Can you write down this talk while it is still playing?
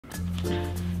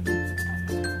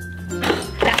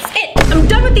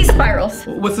spirals.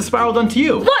 What's the spiral done to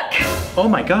you? Look! Oh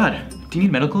my God. Do you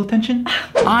need medical attention?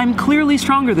 I'm clearly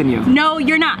stronger than you. No,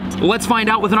 you're not. Let's find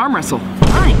out with an arm wrestle.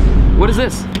 Fine. What is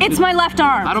this? It's my left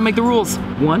arm. I don't make the rules.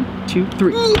 1, 2,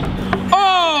 3.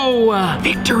 Oh!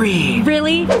 Victory!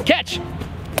 Really? Catch!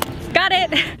 Got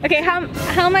it. Okay, how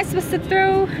am I supposed to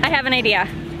throw? I have an idea.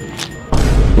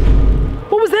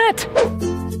 What was that?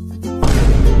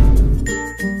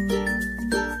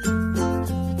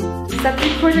 Set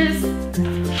 3/4.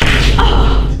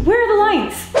 Oh, where are the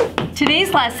lines?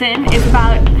 Today's lesson is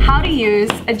about how to use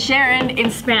a gerund in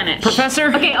Spanish.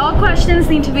 Professor? Okay, all questions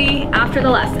need to be after the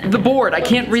lesson. The board, I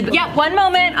can't read the- Yeah, one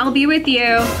moment, I'll be with you.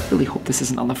 I really hope this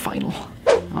isn't on the final.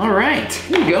 All right,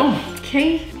 here you go.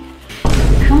 Okay.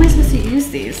 How am I supposed to use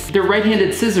these? They're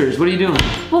right-handed scissors. What are you doing?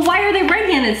 Well, why are they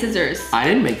right-handed scissors? I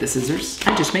didn't make the scissors.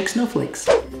 I just make snowflakes.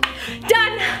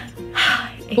 Done!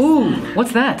 Ooh,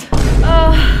 what's that?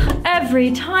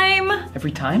 Every time.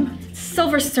 Every time?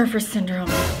 Silver Surfer Syndrome.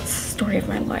 It's the story of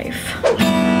my life.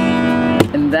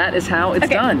 And that is how it's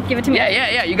Okay, done. give it to me.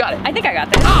 Yeah, you got it. I think I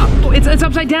got this. Ah, it's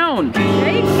upside down.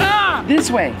 Right? Ah, this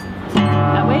way.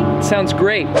 That way? Sounds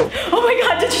great. Oh my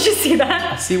God, did you just see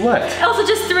that? See what? Elsa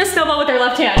just threw a snowball with her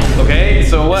left hand. Okay,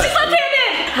 so what? She's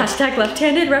left-handed! Hashtag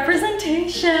left-handed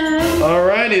representation.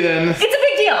 Alrighty then. It's a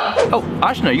big deal. Oh,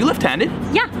 Ashna, are you left-handed?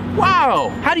 Yeah,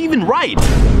 Wow, how do you even write?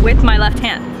 with my left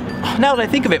hand. Now that I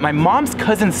think of it, my mom's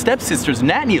cousin's stepsister's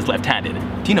nanny is left-handed.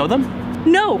 Do you know them?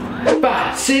 No.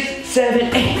 5, 6, 7,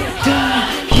 8.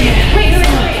 Yeah. Wait.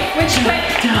 Which way?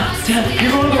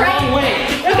 You're going the wrong way.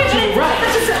 Okay, To the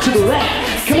right. To the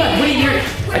left. Come on, what are you doing?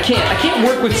 I can't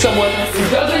work with someone who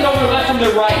doesn't know their left from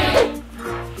their right.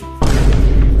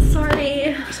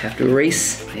 Sorry. Just have to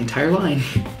erase my entire line.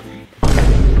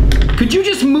 Could you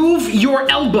just move your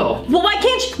elbow? Well, why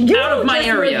can't you Out of my just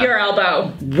area. move your elbow?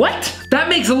 What? That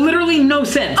makes literally no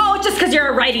sense. Oh, just because you're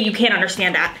a righty, you can't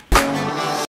understand that.